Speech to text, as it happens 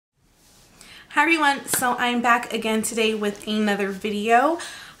Hi everyone, so I'm back again today with another video.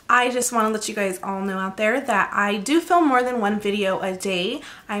 I just want to let you guys all know out there that I do film more than one video a day.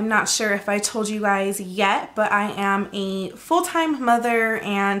 I'm not sure if I told you guys yet, but I am a full-time mother,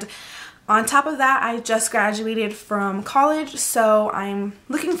 and on top of that I just graduated from college, so I'm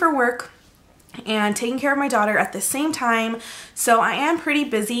looking for work and taking care of my daughter at the same time. So I am pretty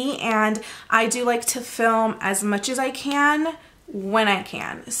busy, and I do like to film as much as I can when I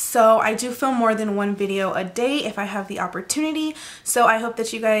can. So I do film more than one video a day if I have the opportunity. So I hope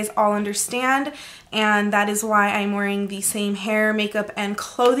that you guys all understand, and that is why I'm wearing the same hair, makeup, and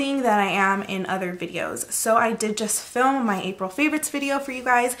clothing that I am in other videos. So I did just film my April favorites video for you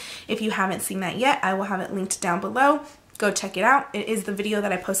guys. If you haven't seen that yet, I will have it linked down below. Go check it out. It is the video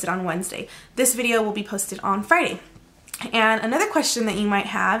that I posted on Wednesday. This video will be posted on Friday. And another question that you might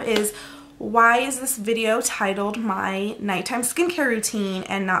have is, why is this video titled my nighttime skincare routine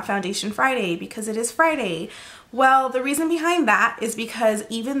and not Foundation Friday? Because it is Friday. Well, the reason behind that is because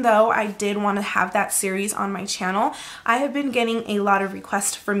even though I did want to have that series on my channel, I have been getting a lot of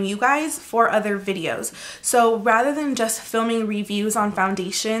requests from you guys for other videos. So rather than just filming reviews on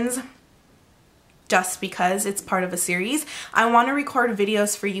foundations just because it's part of a series, I want to record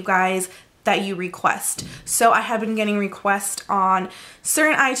videos for you guys that you request. So I have been getting requests on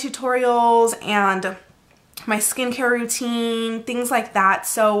certain eye tutorials and my skincare routine, things like that.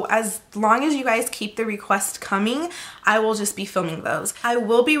 So as long as you guys keep the request coming, I will just be filming those. I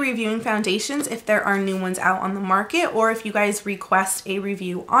will be reviewing foundations if there are new ones out on the market, or if you guys request a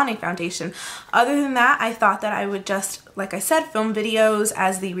review on a foundation. Other than that, I thought that I would just, like I said, film videos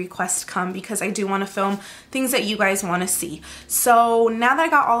as the requests come, because I do want to film things that you guys want to see. So now that I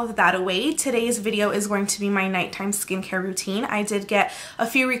got all of that away, today's video is going to be my nighttime skincare routine. I did get a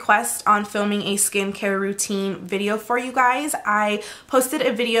few requests on filming a skincare routine video for you guys. I posted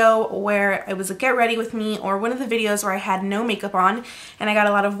a video where it was a get ready with me, or one of the videos where I had no makeup on, and I got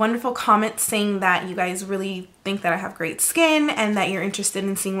a lot of wonderful comments saying that you guys really think that I have great skin and that you're interested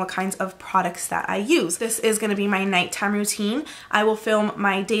in seeing what kinds of products that I use. This is going to be my nighttime routine. I will film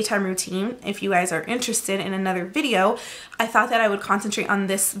my daytime routine if you guys are interested in another video. I thought that I would concentrate on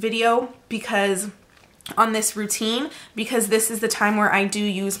this video on this routine because this is the time where I do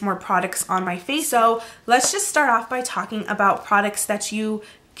use more products on my face. So let's just start off by talking about products that you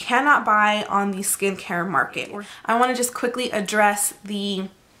cannot buy on the skincare market. I want to just quickly address the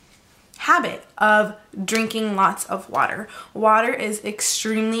habit of drinking lots of water. Water is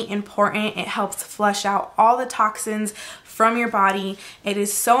extremely important. It helps flush out all the toxins from your body. It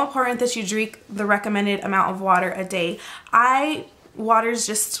is so important that you drink the recommended amount of water a day. Water is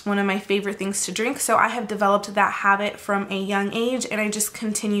just one of my favorite things to drink, so I have developed that habit from a young age, and I just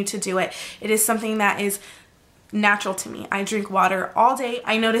continue to do it. It is something that is natural to me. I drink water all day.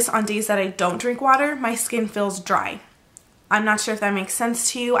 I notice on days that I don't drink water, my skin feels dry. I'm not sure if that makes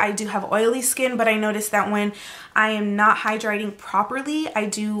sense to you. I do have oily skin, but I notice that when I am not hydrating properly, I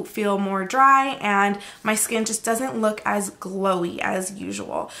do feel more dry, and my skin just doesn't look as glowy as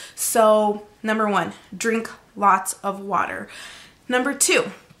usual. So number one, drink lots of water. Number two,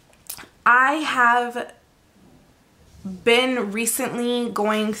 I have been recently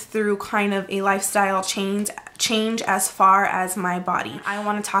going through kind of a lifestyle change as far as my body. I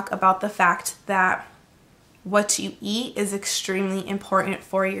want to talk about the fact that what you eat is extremely important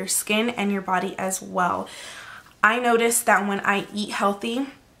for your skin and your body as well. I notice that when I eat healthy,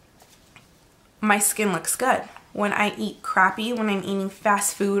 my skin looks good. When I eat crappy, when I'm eating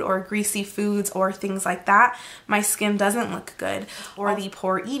fast food or greasy foods or things like that, my skin doesn't look good. Or the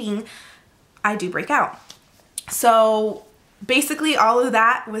poor eating, I do break out. So basically all of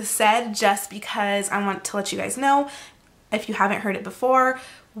that was said just because I want to let you guys know, if you haven't heard it before,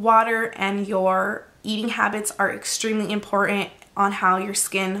 water and your eating habits are extremely important on how your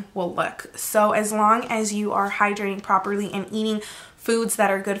skin will look. So as long as you are hydrating properly and eating foods that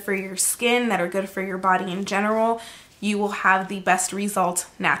are good for your skin, that are good for your body in general, you will have the best result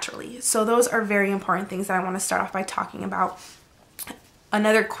naturally. So those are very important things that I want to start off by talking about.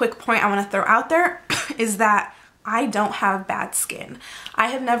 Another quick point I want to throw out there is that I don't have bad skin. I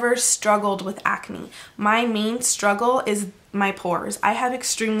have never struggled with acne. My main struggle is my pores. I have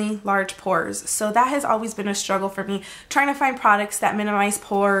extremely large pores, so that has always been a struggle for me, trying to find products that minimize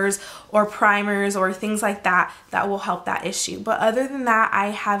pores or primers or things like that that will help that issue. But other than that, I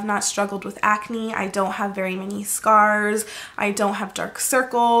have not struggled with acne. I don't have very many scars. I don't have dark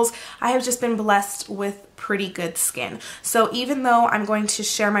circles. I have just been blessed with pretty good skin. So even though I'm going to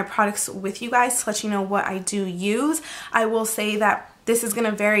share my products with you guys to let you know what I do use, I will say that this is going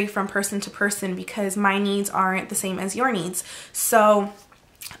to vary from person to person because my needs aren't the same as your needs. So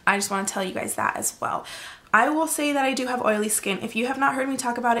I just want to tell you guys that as well. I will say that I do have oily skin. If you have not heard me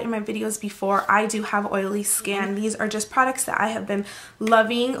talk about it in my videos before, I do have oily skin. These are just products that I have been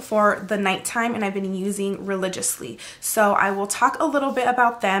loving for the nighttime and I've been using religiously. So I will talk a little bit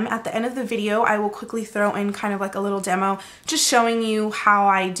about them. At the end of the video, I will quickly throw in kind of like a little demo just showing you how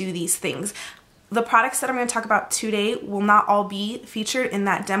I do these things. The products that I'm going to talk about today will not all be featured in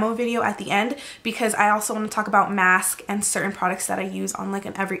that demo video at the end because I also want to talk about masks and certain products that I use on like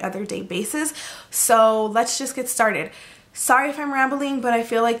an every other day basis. So let's just get started. Sorry if I'm rambling, but I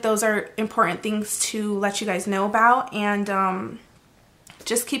feel like those are important things to let you guys know about, and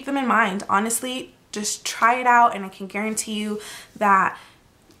just keep them in mind. Honestly, just try it out and I can guarantee you that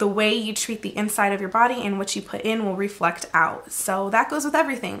the way you treat the inside of your body and what you put in will reflect out. So that goes with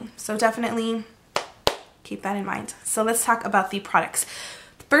everything. So definitely keep that in mind. So let's talk about the products.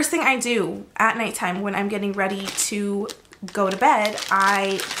 The first thing I do at nighttime when I'm getting ready to go to bed,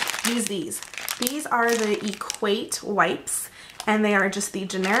 I use these. These are the Equate wipes, and they are just the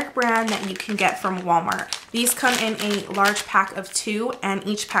generic brand that you can get from Walmart. These come in a large pack of 2, and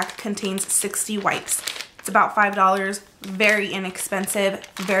each pack contains 60 wipes. It's about $5, very inexpensive,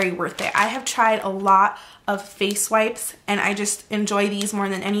 very worth it. I have tried a lot of face wipes and I just enjoy these more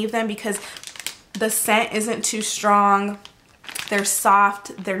than any of them because the scent isn't too strong. They're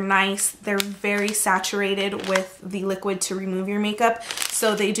soft, they're nice, they're very saturated with the liquid to remove your makeup.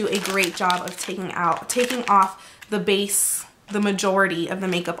 So they do a great job of taking off the base, the majority of the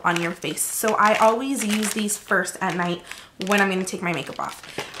makeup on your face. So I always use these first at night when I'm going to take my makeup off.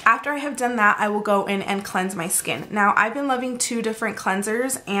 After I have done that, I will go in and cleanse my skin. Now, I've been loving 2 different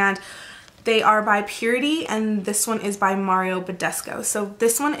cleansers, and they are by Purity, and this one is by Badescu. So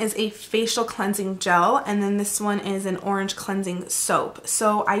this one is a facial cleansing gel, and then this one is an orange cleansing soap.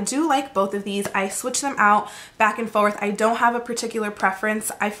 So I do like both of these. I switch them out back and forth. I don't have a particular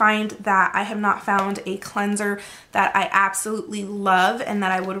preference. I find that I have not found a cleanser that I absolutely love and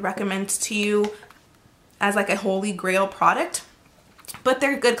that I would recommend to you as like a holy grail product. But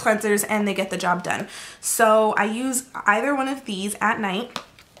they're good cleansers and they get the job done. So I use either one of these at night.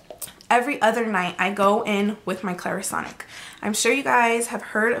 Every other night I go in with my Clarisonic. I'm sure you guys have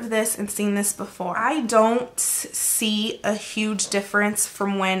heard of this and seen this before. I don't see a huge difference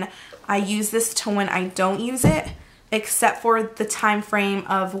from when I use this to when I don't use it, except for the time frame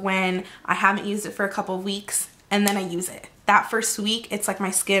of when I haven't used it for a couple of weeks and then I use it. That first week, it's like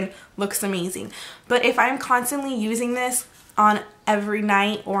my skin looks amazing. But if I'm constantly using this on every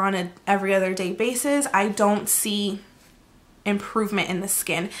night or on a every other day basis, I don't see improvement in the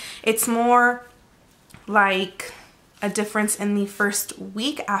skin. It's more like a difference in the first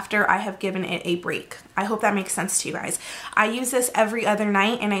week after I have given it a break. I hope that makes sense to you guys. I use this every other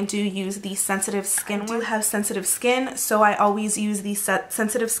night, and I do use the sensitive skin. I do have sensitive skin, so I always use the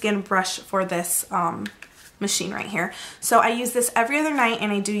sensitive skin brush for this machine right here. So I use this every other night,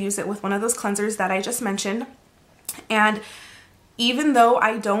 and I do use it with one of those cleansers that I just mentioned. And even though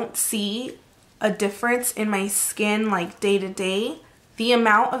I don't see a difference in my skin like day to day, the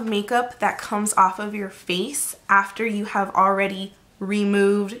amount of makeup that comes off of your face after you have already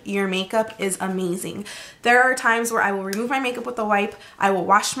removed your makeup is amazing. There are times where I will remove my makeup with a wipe, I will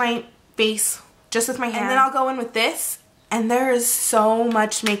wash my face just with my hand, and then I'll go in with this, and there is so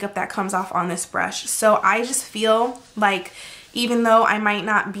much makeup that comes off on this brush. So I just feel like even though I might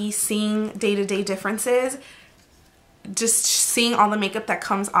not be seeing day-to-day differences, just seeing all the makeup that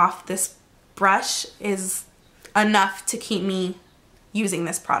comes off this brush is enough to keep me using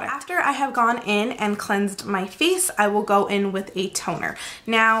this product. After I have gone in and cleansed my face, I will go in with a toner.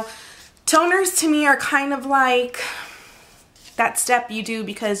 Now, toners to me are kind of like that step you do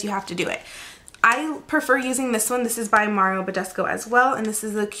because you have to do it. I prefer using this one. This is by Badescu as well, and this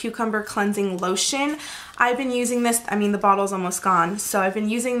is the Cucumber Cleansing Lotion. I've been using this, I mean the bottle's almost gone, so I've been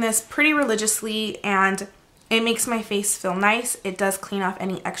using this pretty religiously, and it makes my face feel nice. It does clean off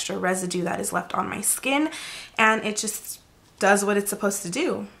any extra residue that is left on my skin, and it just does what it's supposed to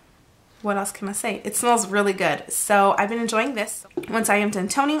do. What else can I say? It smells really good. So I've been enjoying this. Once I am done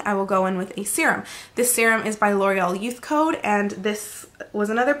toning, I will go in with a serum. This serum is by L'Oreal Youth Code, and this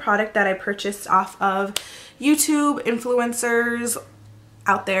was another product that I purchased off of YouTube influencers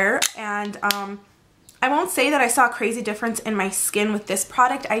out there. And I won't say that I saw a crazy difference in my skin with this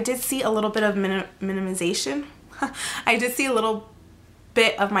product. I did see a little bit of minimization. I did see a little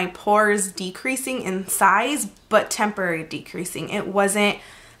bit of my pores decreasing in size, but temporary decreasing. It wasn't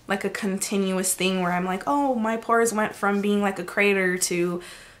like a continuous thing where I'm like, oh, my pores went from being like a crater to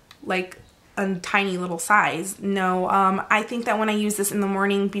like a tiny little size. No, I think that when I use this in the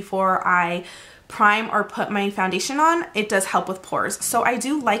morning before I prime or put my foundation on, it does help with pores. So I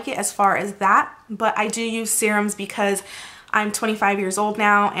do like it as far as that, but I do use serums because I'm 25 years old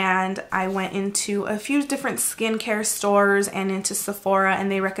now, and I went into a few different skincare stores and into Sephora, and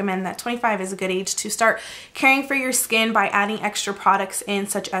they recommend that 25 is a good age to start caring for your skin by adding extra products in,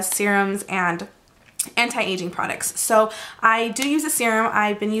 such as serums and anti-aging products. So I do use a serum.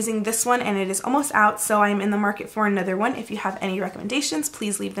 I've been using this one and it is almost out, so I'm in the market for another one. If you have any recommendations,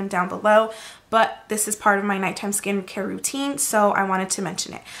 please leave them down below. But this is part of my nighttime skincare routine, so I wanted to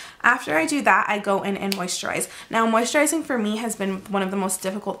mention it. After I do that, I go in and moisturize. Now, moisturizing for me has been one of the most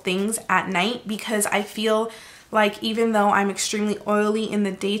difficult things at night, because I feel like even though I'm extremely oily in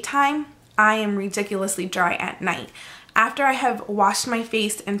the daytime, I am ridiculously dry at night. After I have washed my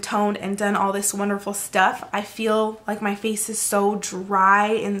face and toned and done all this wonderful stuff, I feel like my face is so dry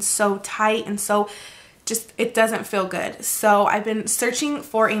and so tight and so just, it doesn't feel good. So I've been searching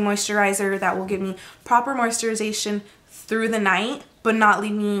for a moisturizer that will give me proper moisturization through the night, but not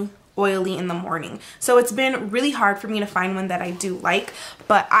leave me oily in the morning. So it's been really hard for me to find one that I do like,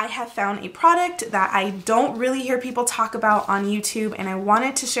 but I have found a product that I don't really hear people talk about on YouTube, and I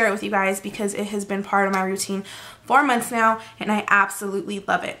wanted to share it with you guys because it has been part of my routine for months now, and I absolutely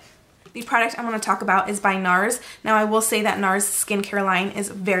love it. The product I'm going to talk about is by NARS. Now, I will say that NARS skincare line is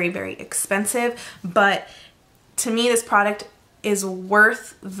very, very expensive, but to me this product is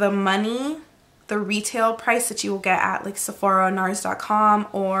worth the money, the retail price that you will get at like Sephora, NARS.com,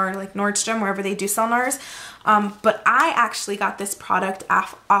 or like Nordstrom, wherever they do sell NARS. But I actually got this product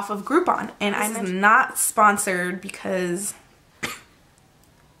off of Groupon, and I'm not sponsored because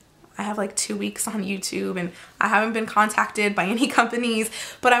I have like 2 weeks on YouTube and I haven't been contacted by any companies,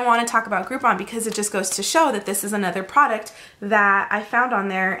 but I want to talk about Groupon because it just goes to show that this is another product that I found on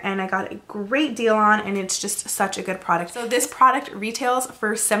there and I got a great deal on, and it's just such a good product. So this product retails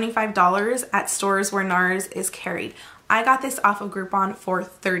for $75 at stores where NARS is carried. I got this off of Groupon for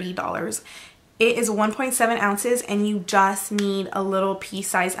 $30. It is 1.7 ounces and you just need a little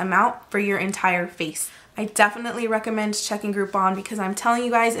pea-sized amount for your entire face. I definitely recommend checking Groupon because I'm telling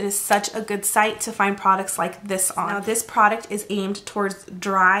you guys, it is such a good site to find products like this on. Now, this product is aimed towards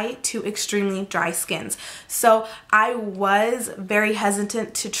dry to extremely dry skins. So I was very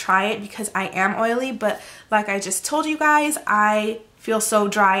hesitant to try it because I am oily, but like I just told you guys, I feel so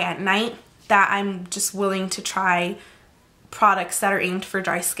dry at night that I'm just willing to try products that are aimed for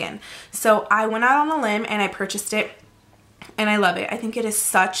dry skin. So I went out on a limb and I purchased it, and I love it. I think it is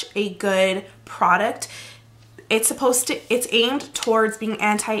such a good product. It's aimed towards being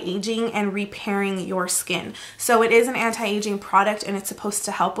anti-aging and repairing your skin. So it is an anti-aging product and it's supposed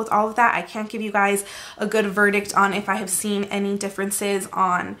to help with all of that. I can't give you guys a good verdict on if I have seen any differences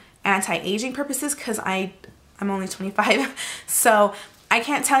on anti-aging purposes because I'm only 25. So I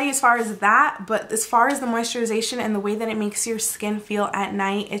can't tell you as far as that, but as far as the moisturization and the way that it makes your skin feel at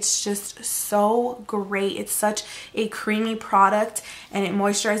night, it's just so great. It's such a creamy product and it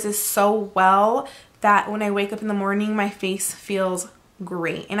moisturizes so well that when I wake up in the morning, my face feels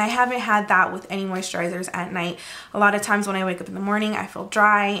great. And I haven't had that with any moisturizers at night. A lot of times when I wake up in the morning, I feel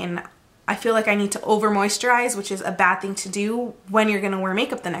dry and I feel like I need to over moisturize, which is a bad thing to do when you're gonna wear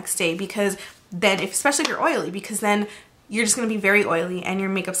makeup the next day, because then, especially if you're oily, because then you're just going to be very oily and your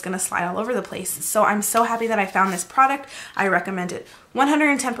makeup's going to slide all over the place. So I'm so happy that I found this product. I recommend it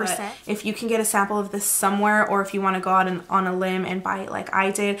 110%. If you can get a sample of this somewhere, or if you want to go out on a limb and buy it like I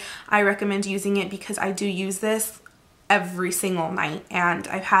did, I recommend using it because I do use this every single night and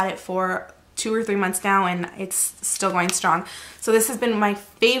I've had it for 2 or 3 months now and it's still going strong. So this has been my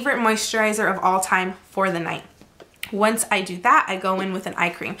favorite moisturizer of all time for the night. Once I do that, I go in with an eye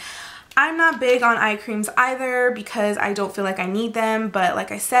cream. I'm not big on eye creams either because I don't feel like I need them, but like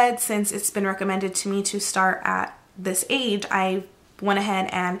I said, since it's been recommended to me to start at this age, I went ahead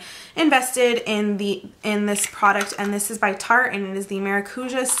and invested in this product, and this is by Tarte and it is the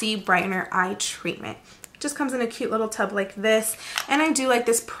Maracuja C-brighten eye treatment. It just comes in a cute little tub like this, and I do like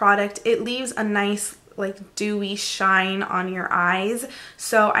this product. It leaves a nice like dewy shine on your eyes,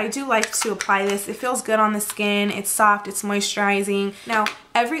 so I do like to apply this. It feels good on the skin, it's soft, it's moisturizing. Now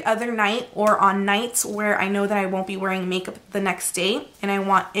every other night, or on nights where I know that I won't be wearing makeup the next day and I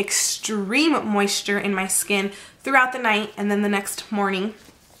want extreme moisture in my skin throughout the night and then the next morning,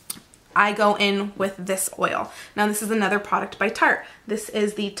 I go in with this oil. Now this is another product by Tarte. This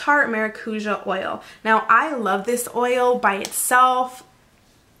is the Tarte Maracuja oil. Now I love this oil by itself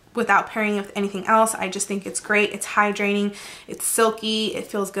without pairing it with anything else. I just think it's great. It's hydrating, it's silky, it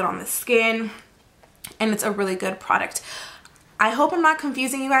feels good on the skin, and it's a really good product. I hope I'm not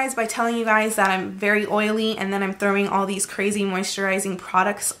confusing you guys by telling you guys that I'm very oily and then I'm throwing all these crazy moisturizing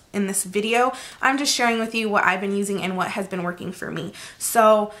products in this video. I'm just sharing with you what I've been using and what has been working for me.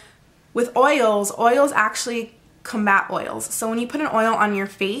 So with oils actually combat oils. So when you put an oil on your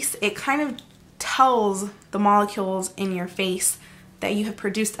face, it kind of tells the molecules in your face that you have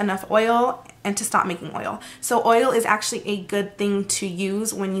produced enough oil and to stop making oil. So oil is actually a good thing to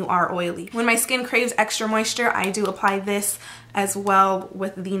use when you are oily. When my skin craves extra moisture, I do apply this as well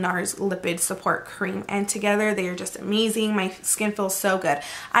with the NARS Lipid Support Cream, and together they are just amazing. My skin feels so good.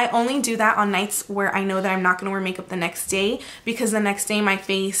 I only do that on nights where I know that I'm not going to wear makeup the next day, because the next day my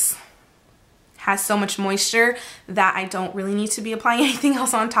face has so much moisture that I don't really need to be applying anything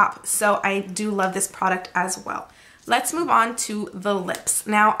else on top. So I do love this product as well. Let's move on to the lips.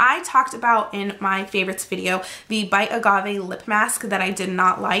 Now, I talked about in my favorites video the Bite Agave lip mask that I did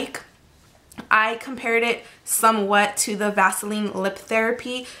not like. I compared it somewhat to the Vasiline Lip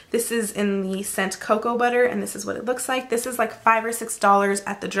Therapy. This is in the scent Cocoa Butter, and this is what it looks like. This is like $5 or $6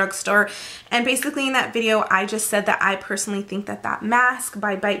 at the drugstore. And basically in that video, I just said that I personally think that that mask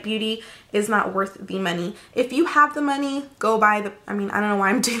by Bite Beauty is not worth the money. If you have the money, go buy the, I don't know why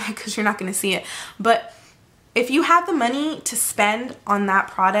I'm doing that because you're not going to see it. But if you have the money to spend on that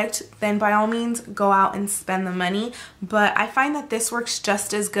product, then by all means, go out and spend the money. But I find that this works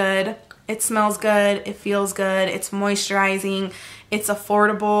just as good. It smells good, it feels good, it's moisturizing, it's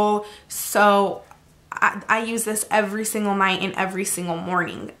affordable. So I use this every single night and every single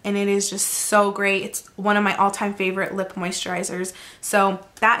morning, and it is just so great. It's one of my all-time favorite lip moisturizers. So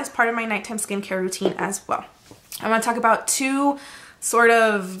that is part of my nighttime skincare routine as well. I want to talk about two sort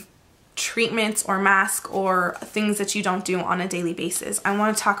of treatments or masks or things that you don't do on a daily basis. I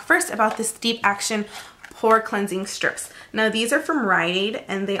want to talk first about this Deep Action Pore Cleansing Strips. Now these are from Rite,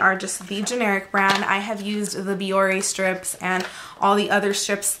 and they are just the generic brand. I have used the Pore strips and all the other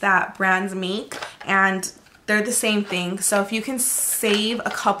strips that brands make, and they're the same thing. So if you can save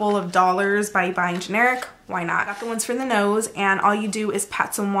a couple of dollars by buying generic, why not? I got the ones for the nose, and all you do is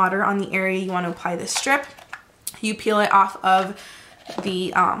pat some water on the area you want to apply this strip. You peel it off of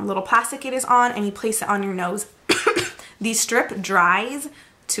the little plastic it is on, and you place it on your nose. The strip dries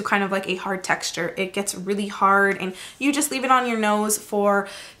to kind of like a hard texture. It gets really hard, and you just leave it on your nose for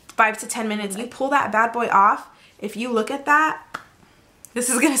 5 to 10 minutes. You pull that bad boy off. If you look at that, this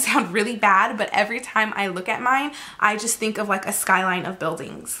is gonna sound really bad, but every time I look at mine, I just think of like a skyline of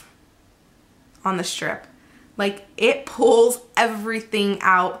buildings on the strip. Like, it pulls everything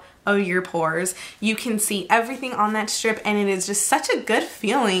out of your pores. You can see everything on that strip, and it is just such a good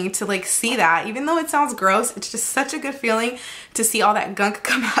feeling to like see that. Even though it sounds gross, it's just such a good feeling to see all that gunk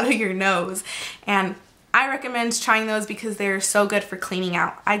come out of your nose. And I recommend trying those because they're so good for cleaning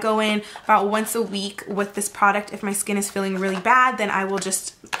out. I go in about once a week with this product. If my skin is feeling really bad, then I will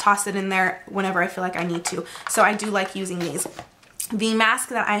just toss it in there whenever I feel like I need to. So I do like using these. The mask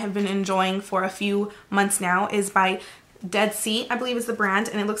that I have been enjoying for a few months now is by Dead Sea, I believe is the brand,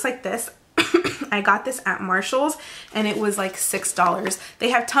 and it looks like this. I got this at Marshall's, and it was like $6. They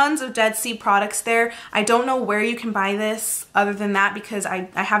have tons of Dead Sea products there. I don't know where you can buy this other than that because I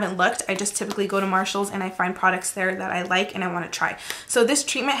haven't looked. I just typically go to Marshall's and I find products there that I like and I want to try. So this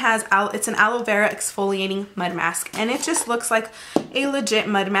treatment has, it's an aloe vera exfoliating mud mask, and it just looks like a legit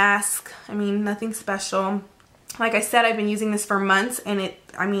mud mask. I mean, nothing special. Like I said, I've been using this for months, and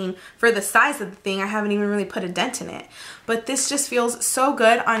for the size of the thing, I haven't even really put a dent in it. But this just feels so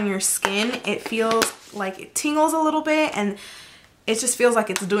good on your skin. It feels like it tingles a little bit, and it just feels like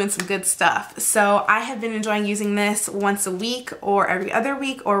it's doing some good stuff. So I have been enjoying using this once a week or every other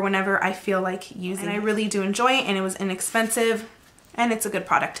week or whenever I feel like using it. And I really do enjoy it, and it was inexpensive, and it's a good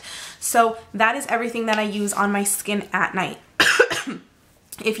product. So that is everything that I use on my skin at night.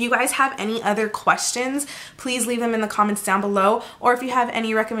 If you guys have any other questions, please leave them in the comments down below. Or if you have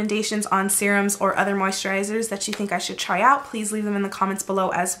any recommendations on serums or other moisturizers that you think I should try out, please leave them in the comments below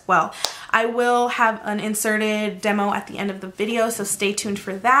as well. I will have an inserted demo at the end of the video, so stay tuned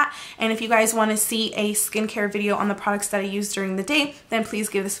for that. And if you guys want to see a skincare video on the products that I use during the day, then please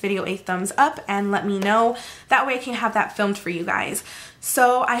give this video a thumbs up and let me know. That way I can have that filmed for you guys.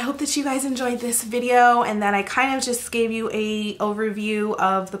 So I hope that you guys enjoyed this video and that I kind of just gave you a overview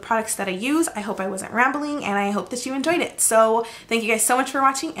of the products that I use. I hope I wasn't rambling, and I hope that you enjoyed it. So thank you guys so much for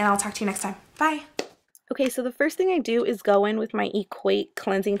watching, and I'll talk to you next time. Bye! Okay, so the first thing I do is go in with my Equate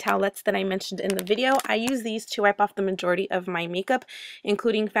Cleansing Towelettes that I mentioned in the video. I use these to wipe off the majority of my makeup,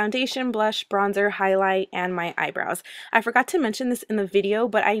 including foundation, blush, bronzer, highlight, and my eyebrows. I forgot to mention this in the video,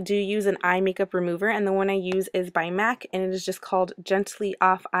 but I do use an eye makeup remover, and the one I use is by MAC, and it is just called Gently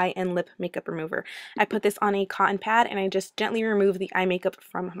Off Eye and Lip Makeup Remover. I put this on a cotton pad, and I just gently remove the eye makeup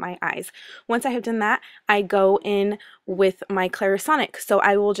from my eyes. Once I have done that, I go in with my Clarisonic. So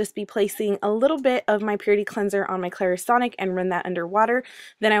I will just be placing a little bit of my purity cleanser on my Clarisonic and run that under water.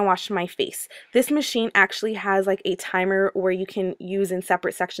 Then I wash my face. This machine actually has like a timer where you can use in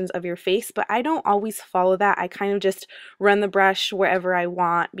separate sections of your face, but I don't always follow that. I kind of just run the brush wherever I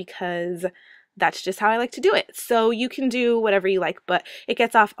want because that's just how I like to do it. So you can do whatever you like, but it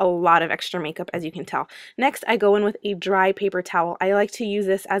gets off a lot of extra makeup, as you can tell. Next, I go in with a dry paper towel. I like to use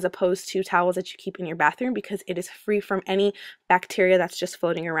this as opposed to towels that you keep in your bathroom because it is free from any bacteria that's just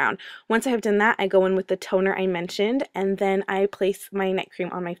floating around. Once I have done that, I go in with the toner I mentioned, and then I place my night cream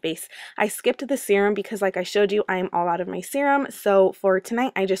on my face. I skipped the serum because, like I showed you, I am all out of my serum. So for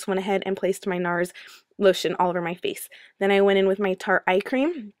tonight, I just went ahead and placed my NARS lotion all over my face. Then I went in with my Tarte eye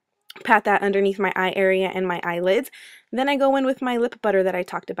cream, pat that underneath my eye area and my eyelids. Then I go in with my lip butter that I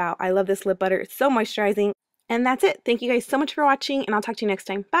talked about. I love this lip butter. It's so moisturizing. And that's it. Thank you guys so much for watching, and I'll talk to you next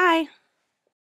time. Bye!